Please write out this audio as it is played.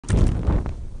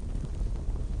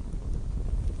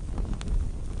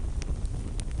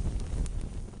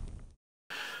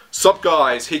Sup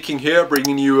guys, Hiking here,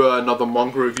 bringing you another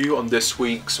manga review on this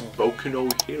week's Boku no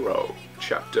Hero,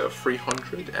 chapter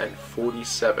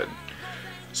 347.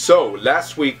 So,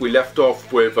 last week we left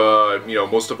off with,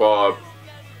 most of our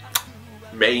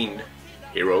main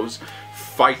heroes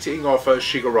fighting off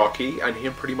Shigaraki and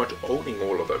him pretty much owning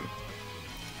all of them,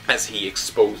 as he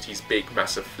exposed his big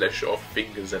massive flesh off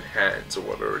fingers and hands or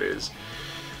whatever it is.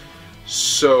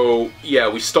 So yeah,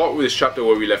 we start with this chapter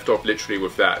where we left off, literally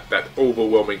with that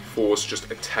overwhelming force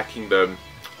just attacking them,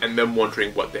 and then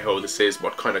wondering what the hell this is,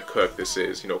 what kind of quirk this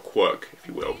is, quirk, if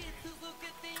you will.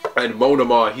 And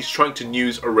Monoma, he's trying to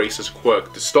use Eraser's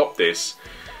quirk to stop this,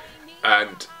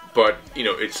 but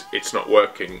it's not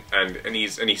working, and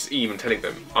he's even telling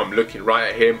them, I'm looking right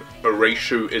at him,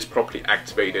 Eraser is properly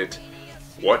activated.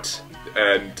 What?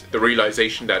 And the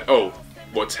realization that, oh,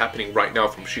 what's happening right now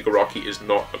from Shigaraki is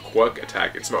not a quirk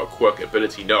attack, it's not a quirk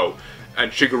ability, no. And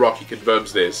Shigaraki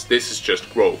confirms this is just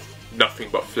growth, nothing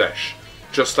but flesh.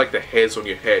 Just like the hairs on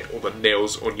your head or the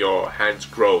nails on your hands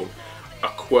grow, a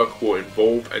quirk will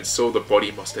evolve, and so the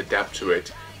body must adapt to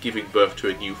it, giving birth to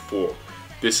a new form.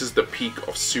 This is the peak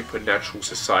of supernatural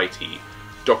society,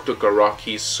 Dr.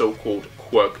 Garaki's so-called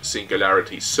quirk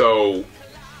singularity.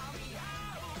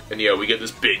 And yeah, we get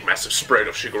this big massive spread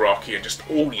of Shigaraki and just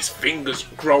all these fingers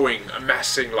growing,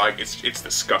 amassing, like it's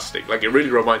disgusting. Like, it really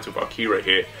reminds me of Akira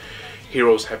here.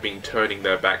 Heroes have been turning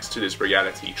their backs to this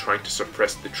reality, trying to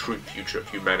suppress the true future of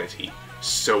humanity.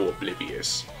 So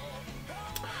oblivious.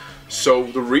 So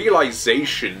the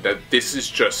realization that this is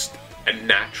just a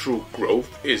natural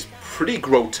growth is pretty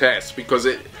grotesque, because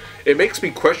it makes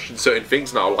me question certain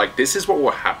things now. Like, this is what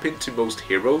will happen to most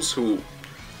heroes who,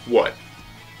 what?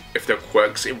 If their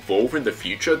quirks evolve in the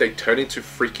future, they turn into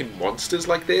freaking monsters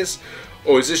like this?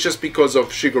 Or is this just because of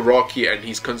Shigaraki and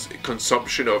his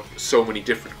consumption of so many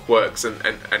different quirks and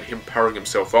him powering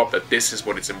himself up, that this is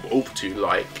what it's evolved to?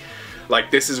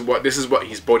 Like this is what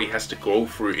his body has to go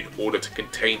through in order to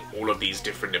contain all of these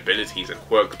different abilities and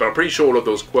quirks. But I'm pretty sure all of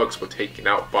those quirks were taken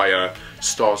out by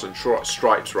Stars and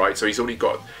Stripes, right? So he's only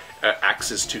got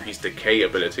access to his decay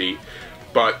ability.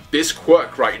 But this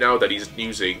quirk right now that he's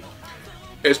using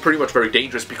is pretty much very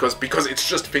dangerous because it's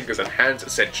just fingers and hands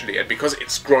essentially, and because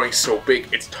it's growing so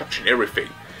big, it's touching everything.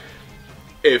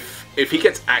 If he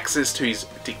gets access to his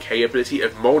decay ability,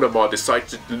 if Monoma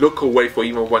decides to look away for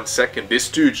even 1 second, this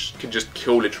dude can just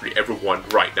kill literally everyone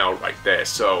right now, right there.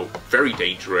 So very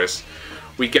dangerous.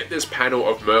 We get this panel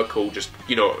of Merkel, just,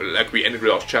 like we ended the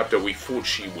last chapter, we thought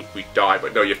she would die,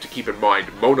 but no, you have to keep in mind,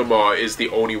 Monoma is the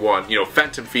only one,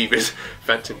 Phantom Thief,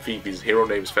 his hero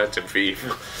name is Phantom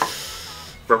Thief.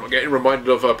 I'm getting reminded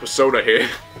of Persona here.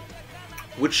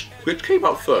 Which came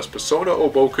out first, Persona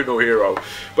or Boku no Hero?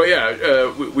 But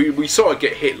yeah, we saw her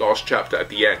get hit last chapter at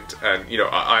the end, and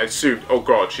I assumed, oh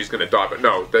god, she's gonna die, but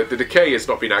no, the decay has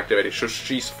not been activated, so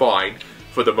she's fine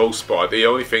for the most part. The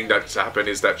only thing that's happened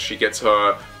is that she gets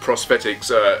her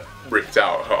prosthetics ripped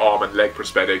out, her arm and leg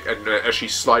prosthetic, and as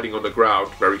she's sliding on the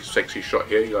ground, very sexy shot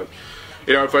here,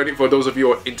 for those of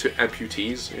you who are into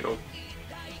amputees,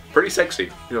 pretty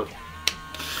sexy,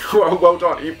 well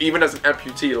done, even as an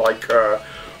amputee like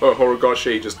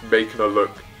Horikoshi, just making her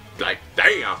look like,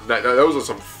 damn, those are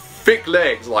some thick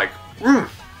legs, like,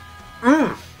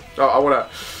 I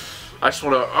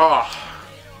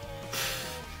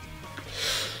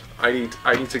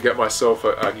need to get myself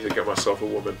a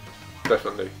woman,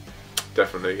 definitely,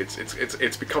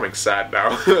 it's becoming sad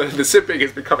now. The sipping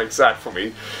is becoming sad for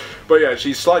me, but yeah,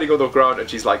 she's sliding on the ground and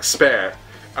she's like, spare.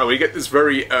 And we get this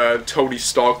very Tony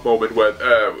Stark moment where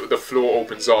the floor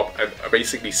opens up and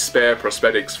basically spare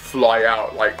prosthetics fly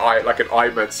out like an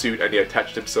Iron Man suit, and they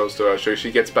attach themselves to her. So she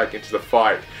gets back into the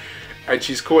fight, and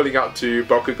she's calling out to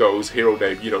Bakugo's hero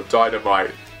name,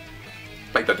 Dynamite,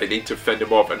 like that they need to fend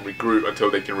him off and regroup until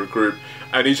they can regroup.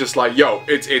 And he's just like, yo,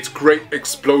 it's great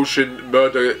explosion,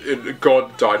 murder,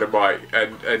 god Dynamite,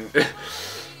 and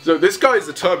so this guy is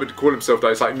determined to call himself that.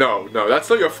 He's like, no,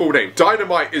 that's not your full name.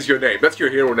 Dynamite is your name. That's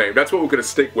your hero name. That's what we're going to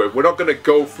stick with. We're not going to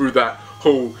go through that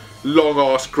whole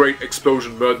long-ass great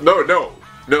explosion murder. No.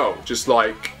 Just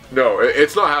like, no,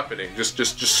 it's not happening.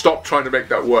 Just stop trying to make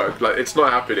that work. Like, it's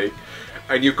not happening.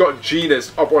 And you've got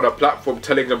Genus up on a platform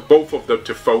telling them, both of them,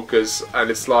 to focus.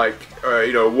 And it's like,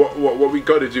 what we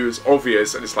got to do is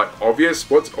obvious. And it's like, obvious?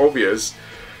 What's obvious?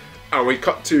 And we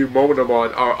cut to Monoma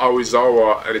and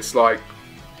Aoizawa, and it's like,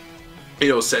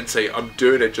 Sensei, I'm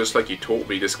doing it just like you taught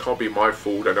me, this can't be my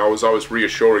fault. And I was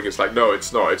reassuring, it's like, no,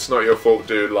 it's not your fault,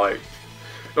 dude, like,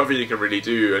 nothing you can really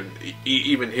do. And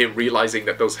even him realizing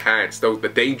that those hands,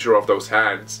 the danger of those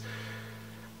hands,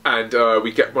 And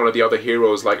we get one of the other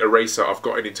heroes, like Eraser, I've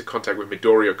gotten into contact with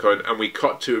Midoriya-kun, and we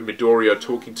cut to Midoriya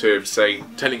talking to him,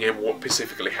 telling him what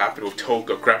specifically happened with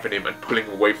Toga grabbing him and pulling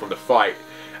him away from the fight.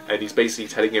 And he's basically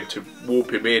telling him to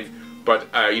warp him in, but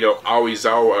you know,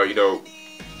 Aoizawa,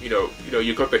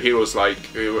 you got the heroes like,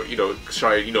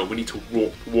 trying, we need to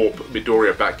warp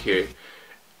Midoriya back here.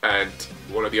 And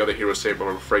one of the other heroes saying,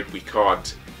 I'm afraid we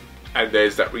can't. And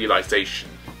there's that realization,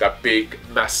 that big,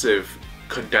 massive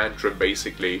conundrum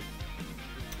basically,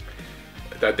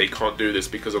 that they can't do this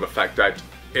because of the fact that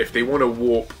if they want to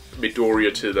warp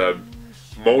Midoriya to them,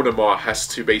 Monoma has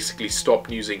to basically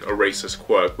stop using Eraser's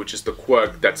quirk, which is the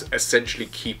quirk that's essentially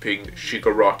keeping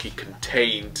Shigaraki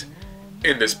contained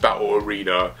in this battle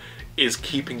arena, is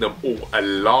keeping them all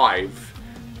alive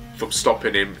from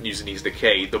stopping him using his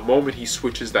decay. The moment he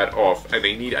switches that off, and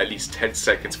they need at least 10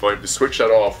 seconds for him to switch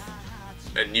that off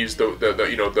and use the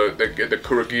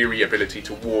Kurogiri ability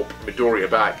to warp Midoriya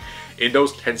back, in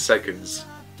those 10 seconds,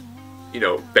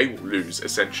 they will lose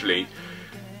essentially.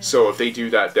 So if they do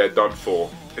that, they're done for,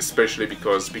 especially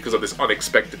because of this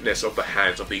unexpectedness of the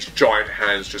hands, of these giant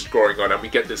hands just growing on. And we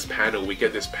get this panel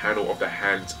of the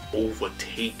hands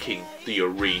overtaking the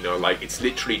arena, like it's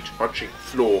literally touching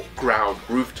floor, ground,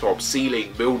 rooftop,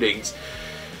 ceiling, buildings.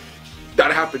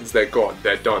 That happens, they're gone,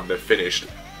 they're done, they're finished.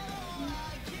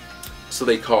 So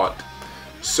they can't.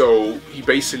 So he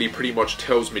basically pretty much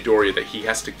tells Midoriya that he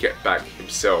has to get back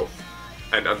himself,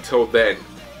 and until then,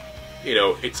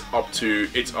 it's up to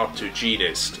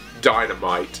Genist,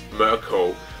 Dynamite,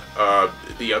 Mirko,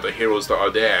 the other heroes that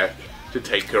are there to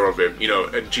take care of him.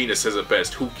 And Genist says it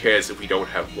best: who cares if we don't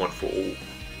have one for all?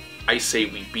 I say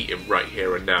we beat him right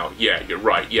here and now. Yeah, you're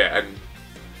right. Yeah, and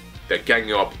they're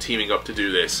ganging up, teaming up to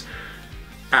do this,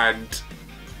 and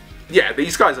yeah,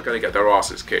 these guys are going to get their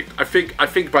asses kicked. I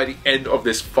think by the end of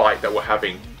this fight that we're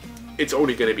having, it's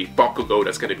only going to be Bakugo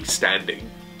that's going to be standing.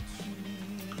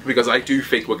 Because I do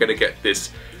think we're going to get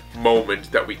this moment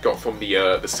that we got from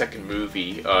the second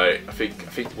movie. I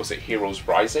think was it Heroes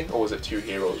Rising, or was it Two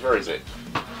Heroes? Where is it?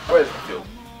 Where is the film?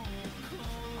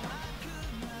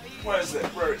 Where is it?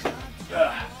 Where is it?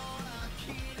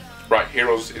 Right,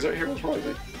 Heroes. Is it Heroes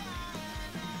Rising?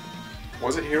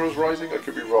 Was it Heroes Rising? I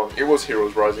could be wrong. It was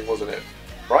Heroes Rising, wasn't it?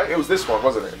 Right? It was this one,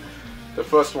 wasn't it? The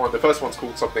first one's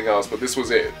called something else, but this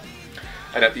was it.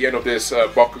 And at the end of this,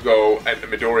 Bakugo and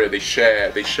Midoriya, they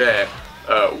share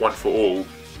one for all,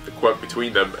 the quirk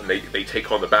between them, and they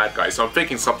take on the bad guys. So I'm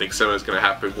thinking something similar is going to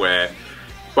happen, where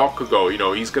Bakugo,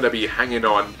 he's going to be hanging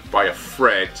on by a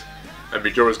thread, and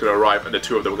Midoriya's going to arrive, and the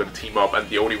two of them are going to team up, and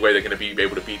the only way they're going to be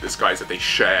able to beat this guy is that they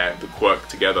share the quirk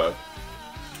together.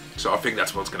 So I think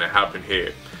that's what's going to happen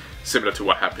here, similar to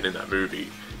what happened in that movie.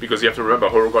 Because you have to remember,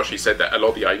 Horikoshi said that a lot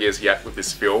of the ideas he had with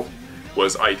this film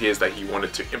was ideas that he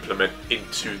wanted to implement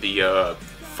into the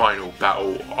final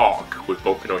battle arc with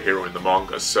Boku no Hero in the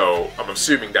manga. So I'm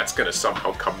assuming that's going to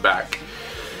somehow come back.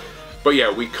 But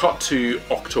yeah, we cut to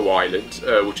Octo Island,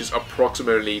 which is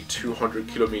approximately 200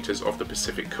 kilometers off the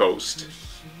Pacific coast.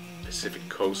 Pacific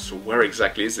coast, so where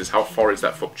exactly is this? How far is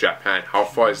that from Japan? How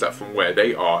far is that from where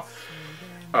they are?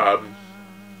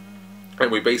 And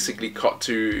we basically cut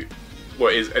to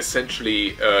what is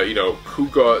essentially,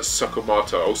 Kuga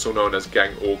Sakumata, also known as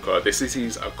Gang Orca. This is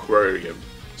his aquarium.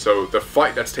 So the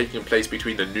fight that's taking place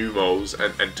between the Numos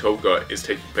and Toga is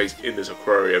taking place in this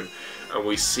aquarium. And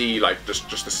we see, like,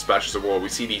 just the splashes of water. We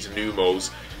see these Numos,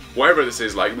 whatever this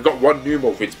is, like, we got one Numo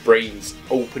with its brains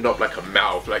open up like a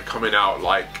mouth, like, coming out,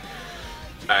 like,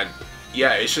 and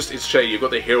yeah, it's shady. You've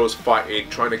got the heroes fighting,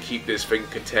 trying to keep this thing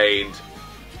contained.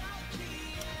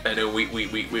 And then we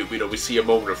see a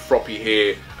moment of Froppy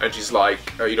here, and she's like,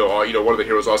 one of the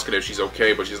heroes asking if she's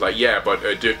okay, but she's like, yeah, but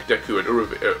Deku and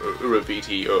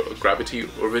Urviti,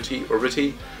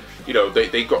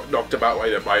 they got knocked about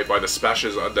by the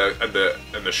splashes and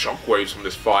the shock waves from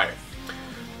this fire.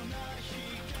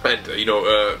 And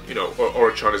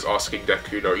Oro-chan is asking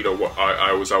Deku, what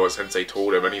Aizawa Sensei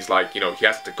told him, and he's like, he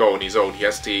has to go on his own. He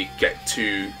has to get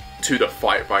to the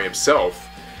fight by himself.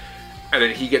 And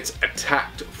then he gets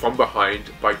attacked from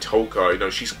behind by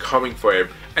Toga. She's coming for him,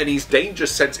 and his danger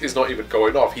sense is not even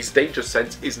going off. His danger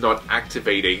sense is not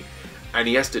activating, and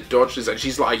he has to dodge this. And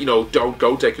she's like, don't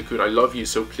go, Deku-kun. I love you,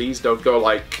 so please don't go.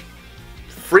 Like,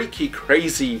 freaky,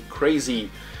 crazy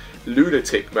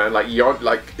lunatic, man. Like,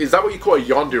 is that what you call a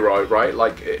yandere, right?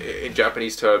 Like in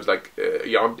Japanese terms, like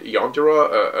yandere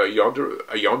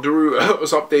or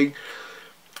something.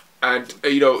 And,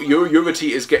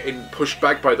 Yuvati is getting pushed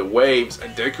back by the waves,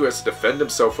 and Deku has to defend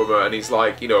himself from her, and he's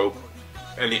like,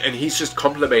 and he's just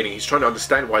complimenting, he's trying to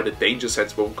understand why the danger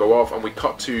sense won't go off, and we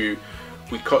cut to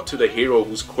we cut to the hero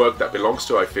whose quirk that belongs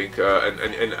to, I think,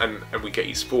 and we get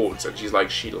his thoughts, and she's like,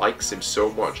 she likes him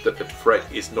so much that the threat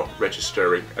is not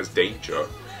registering as danger.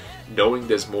 Knowing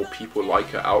there's more people like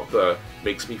her out there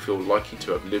makes me feel lucky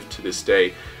to have lived to this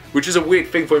day. Which is a weird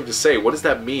thing for him to say. What does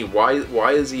that mean? Why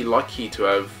is he lucky to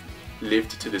have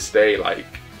lived to this day?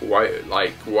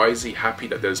 Why is he happy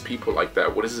that there's people like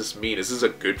that? What does this mean? Is this a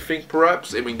good thing,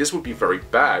 perhaps? I mean, this would be very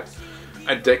bad.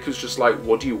 And Deku's just like,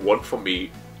 what do you want from me?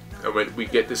 And when we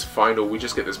get this final, we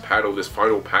just get this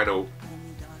final panel.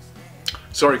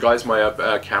 Sorry guys,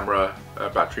 my camera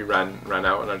battery ran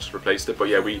out and I just replaced it. But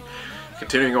yeah,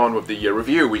 continuing on with the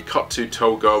review, we cut to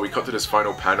Toga, we cut to this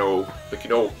final panel,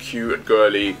 looking all cute and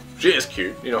girly. She is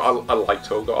cute, you know, I like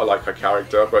Toga, I like her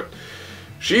character, but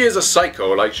she is a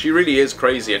psycho, like, she really is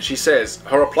crazy. And she says,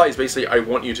 her reply is basically, I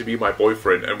want you to be my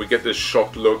boyfriend. And we get this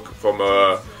shocked look from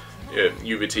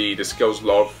Yubity, this girl's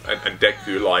love, and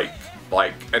Deku,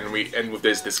 and we end with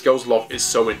this girl's love is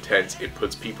so intense, it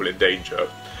puts people in danger.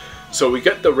 So we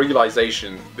get the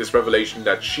realization, this revelation,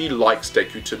 that she likes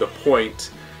Deku to the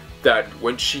point that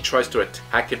when she tries to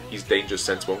attack him, his danger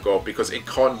sense won't go off, because it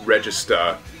can't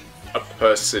register a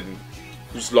person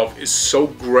whose love is so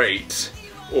great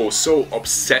or so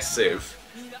obsessive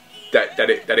that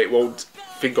it won't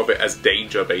think of it as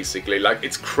danger, basically. Like,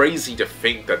 it's crazy to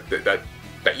think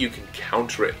that you can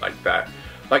counter it like that.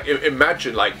 Like,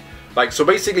 imagine, so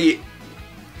basically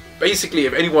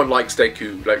if anyone likes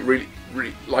Deku, like really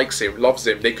likes him, loves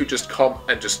him, they could just come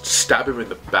and just stab him in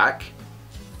the back.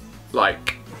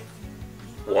 Like,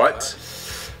 what?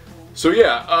 So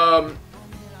yeah,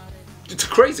 it's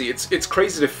crazy. It's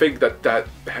crazy to think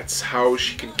that's how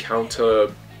she can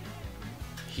counter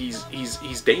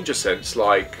his danger sense.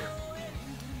 Like,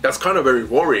 that's kind of very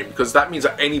worrying, because that means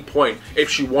at any point, if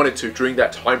she wanted to, during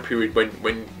that time period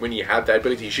when he had that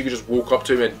ability, she could just walk up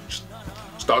to him and just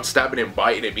start stabbing him,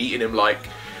 biting him, eating him. Like,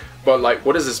 but like,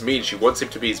 what does this mean? She wants him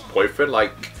to be his boyfriend?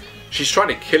 Like, she's trying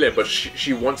to kill him, but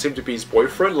she wants him to be his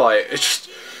boyfriend? Like, it's just,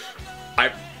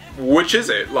 which is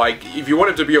it? Like, if you want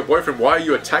him to be your boyfriend, why are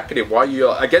you attacking him? Why are you,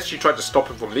 I guess she tried to stop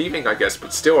him from leaving, I guess,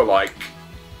 but still, like,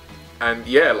 and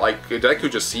yeah, like, Deku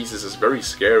just sees this as very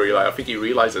scary. Like, I think he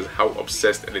realizes how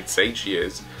obsessed and insane she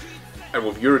is. And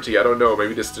with Unity, I don't know,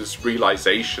 maybe there's this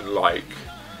realization, like,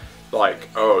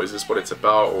 oh, is this what it's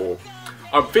about? Or,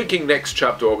 I'm thinking next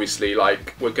chapter, obviously,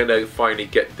 like, we're gonna finally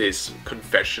get this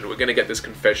confession. We're gonna get this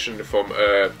confession from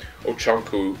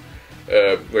Ochanku,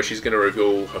 where she's going to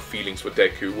reveal her feelings for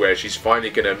Deku, where she's finally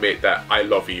going to admit that, I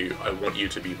love you, I want you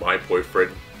to be my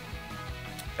boyfriend.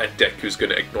 And Deku's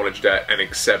going to acknowledge that and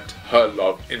accept her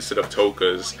love instead of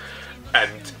Toga's.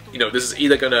 And, you know, this is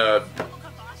either going to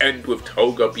end with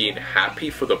Toga being happy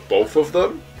for the both of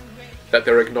them, that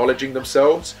they're acknowledging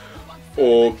themselves,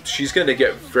 or she's going to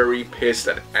get very pissed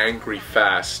and angry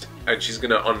fast, and she's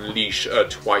going to unleash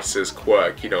Twice's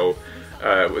quirk, you know.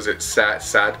 Was it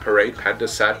Sad Parade?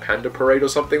 Sad Panda Parade or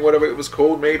something, whatever it was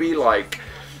called, maybe? Like,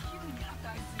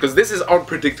 because this is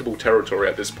unpredictable territory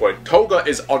at this point. Toga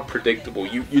is unpredictable.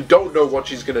 You don't know what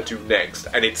she's gonna do next,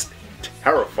 and it's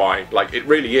terrifying. Like, it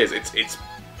really is. It's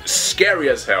scary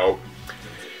as hell.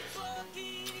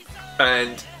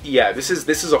 And yeah, this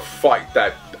is a fight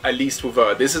that, at least with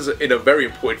her, this is in a very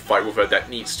important fight with her that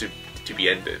needs to be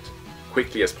ended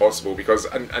quickly as possible, because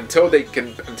until they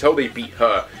beat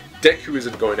her, Deku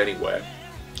isn't going anywhere.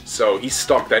 So he's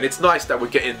stuck there. And it's nice that we're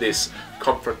getting this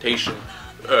confrontation,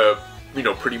 you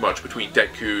know, pretty much between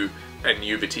Deku and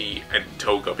Yubity and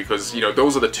Toga, because, you know,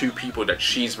 those are the two people that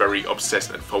she's very obsessed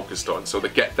and focused on. So to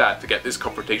get this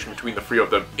confrontation between the three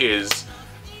of them is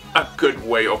a good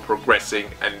way of progressing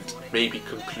and maybe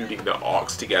concluding the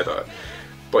arcs together.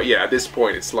 But yeah, at this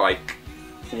point, it's like,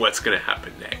 what's gonna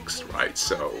happen next, right?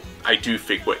 So I do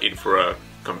think we're in for a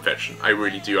confession. I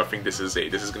really do. I think this is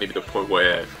it. This is going to be the point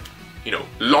where, you know,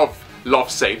 love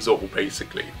saves all,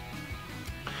 basically.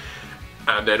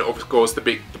 And then, of course, the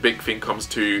big thing comes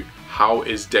to, how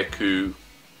is Deku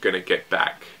going to get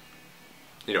back?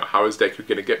 You know, how is Deku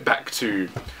going to get back to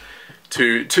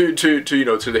you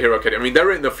know, to the Hero Academy? I mean,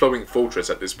 they're in the Flowing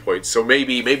Fortress at this point, so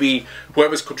maybe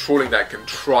whoever's controlling that can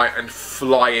try and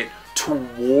fly it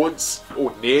towards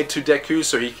or near to Deku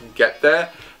so he can get there.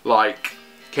 Like,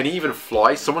 can he even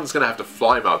fly? Someone's gonna have to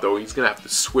fly him out, though. He's gonna have to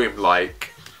swim.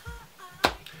 Like,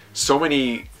 so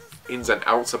many ins and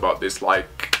outs about this.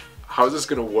 Like, how is this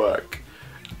gonna work?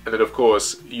 And then, of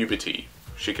course, Yubity.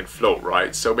 She can float,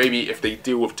 right? So maybe if they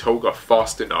deal with Toga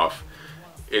fast enough,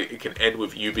 it can end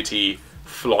with Yubity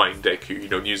flying Deku, you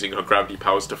know, using her gravity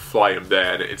powers to fly him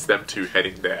there, and it's them two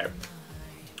heading there.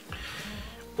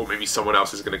 Or maybe someone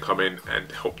else is gonna come in and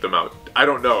help them out. I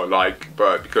don't know, like,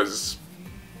 but because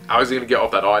how is he going to get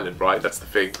off that island, right? That's the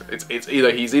thing. It's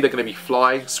either he's either going to be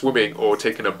flying, swimming, or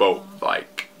taking a boat.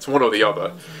 Like, it's one or the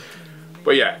other.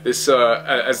 But yeah, this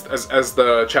as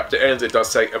the chapter ends, it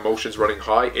does say emotions running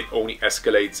high. It only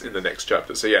escalates in the next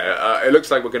chapter. So yeah, it looks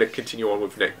like we're going to continue on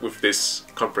with this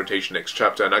confrontation next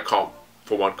chapter, and I can't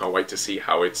wait to see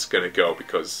how it's going to go,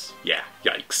 because yeah,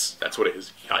 yikes, that's what it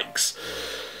is, yikes.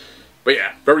 But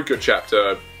yeah, very good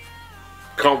chapter.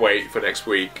 Can't wait for next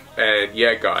week. And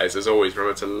yeah, guys, as always,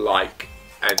 remember to like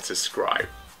and subscribe.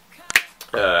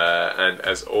 And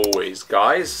as always,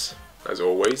 guys, as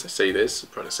always, I say this, I'm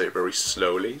trying to say it very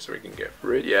slowly so we can get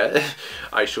through it, yeah.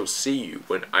 I shall see you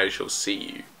when I shall see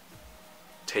you.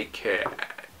 Take care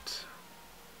and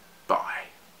bye.